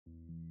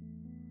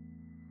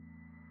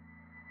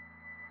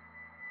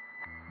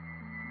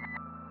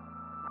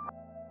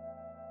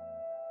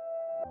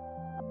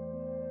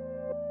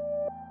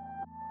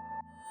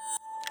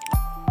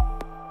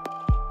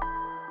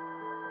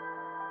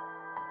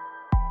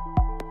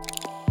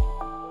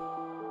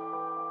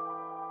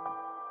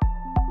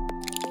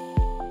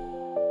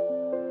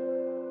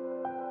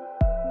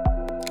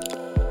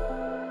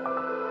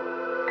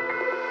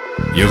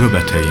Yığıb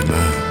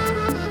ətəyimə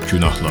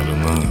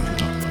günahlarımı,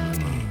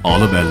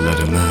 alıb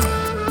əllərimə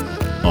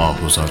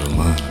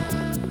ahuzarımı,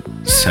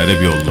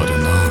 sərib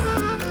yollarına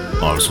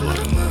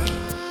arzularımı,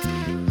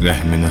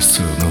 rəhminə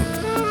sığınıb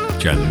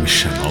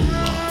gəlmişəm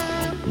Allah.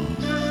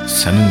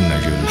 Səninlə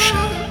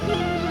görüşə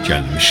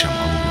gəlmişəm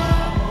Allah,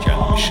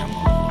 gəlmişəm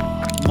Allah.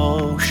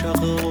 ما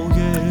شقای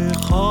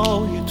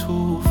خای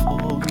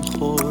طوفان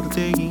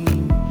خورده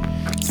ایم،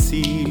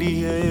 سیلی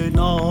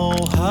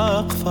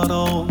ناحق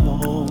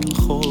فرامان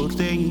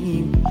خورده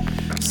ایم،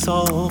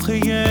 ساقه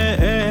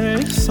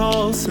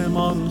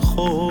احساسمان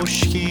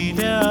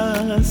خشکیده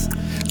است،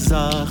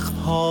 زخم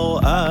ها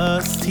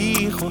از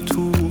تیغ و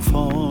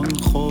طوفان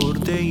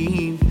خورده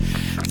ایم،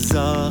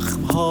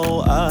 زخم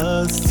ها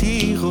از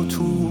تیغ و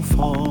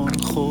طوفان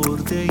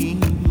خورده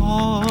ایم.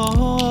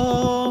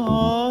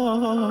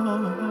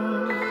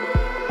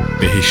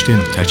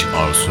 Behiştin tək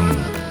arzum,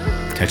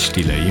 tək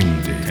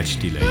diləyimdir, tək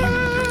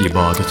diləyimdir.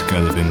 İbadət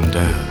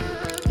qəlbimdə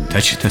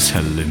tək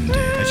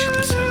təsəllimdir, tək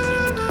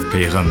təsəllimdir.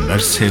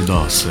 Peyğəmbər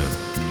sevdası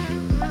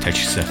tək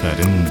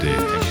zəfərimdir,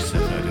 tək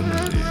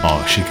zəfərimdir.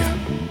 Aşiqəm,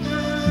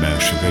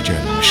 məşuqə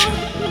gəlmişəm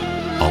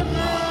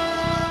Allah.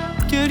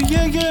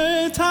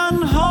 گریه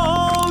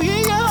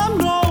تنهاییم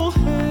را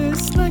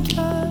حس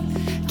نکرد،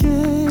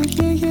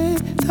 گریه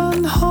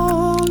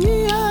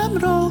تنهاییم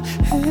را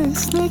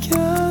حس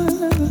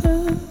نکرد.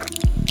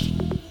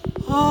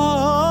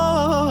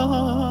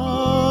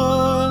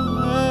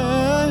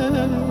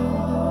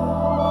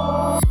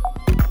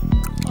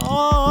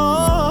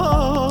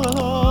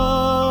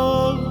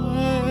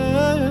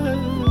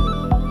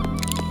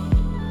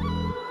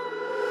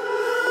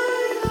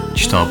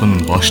 Kitabın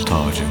baş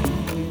tacım,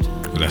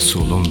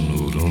 Rəsulun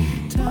nurun,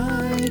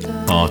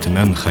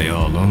 Fatimən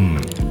xəyalın,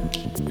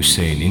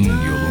 Hüseynin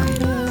yolun,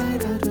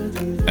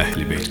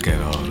 Əhl-i beyt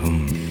qərarın,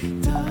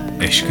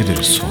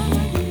 eşqidir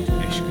sonun,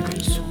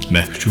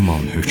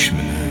 məhkumam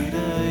hökmünə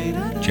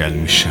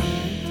gəlmişəm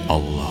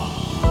Allah.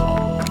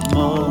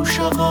 ما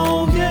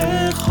شقای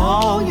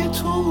خای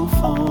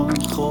طوفان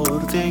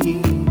خورده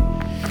ایم،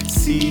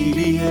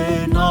 سیلی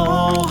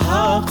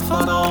ناحق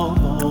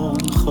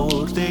فرامان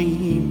خورده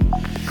ایم،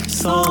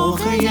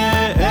 ساقه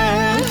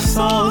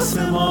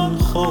احساسمان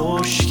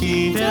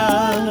خشکیده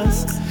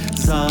است،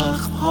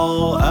 زخم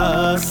ها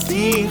از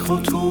تیغ و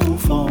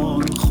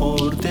طوفان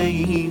خورده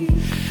ایم،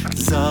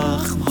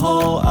 زخم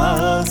ها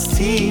از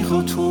تیغ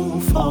و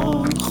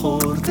طوفان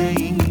خورده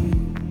ایم.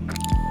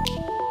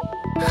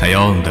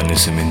 Xəyal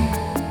dənizimin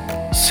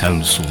sən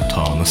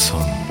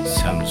sultanısan,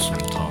 sən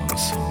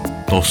sultanısan.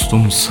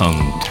 Dostumsan,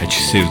 tək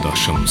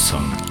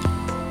sirdaşımsan,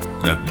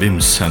 Rəbbim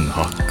sən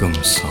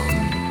haqqımsan,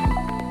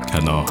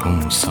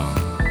 pənahımsan.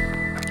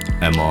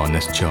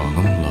 Əmanət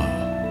canımla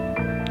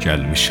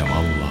gəlmişəm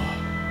Allah,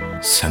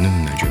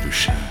 səninlə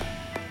görüşə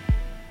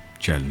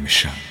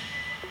gəlmişəm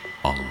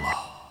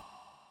Allah.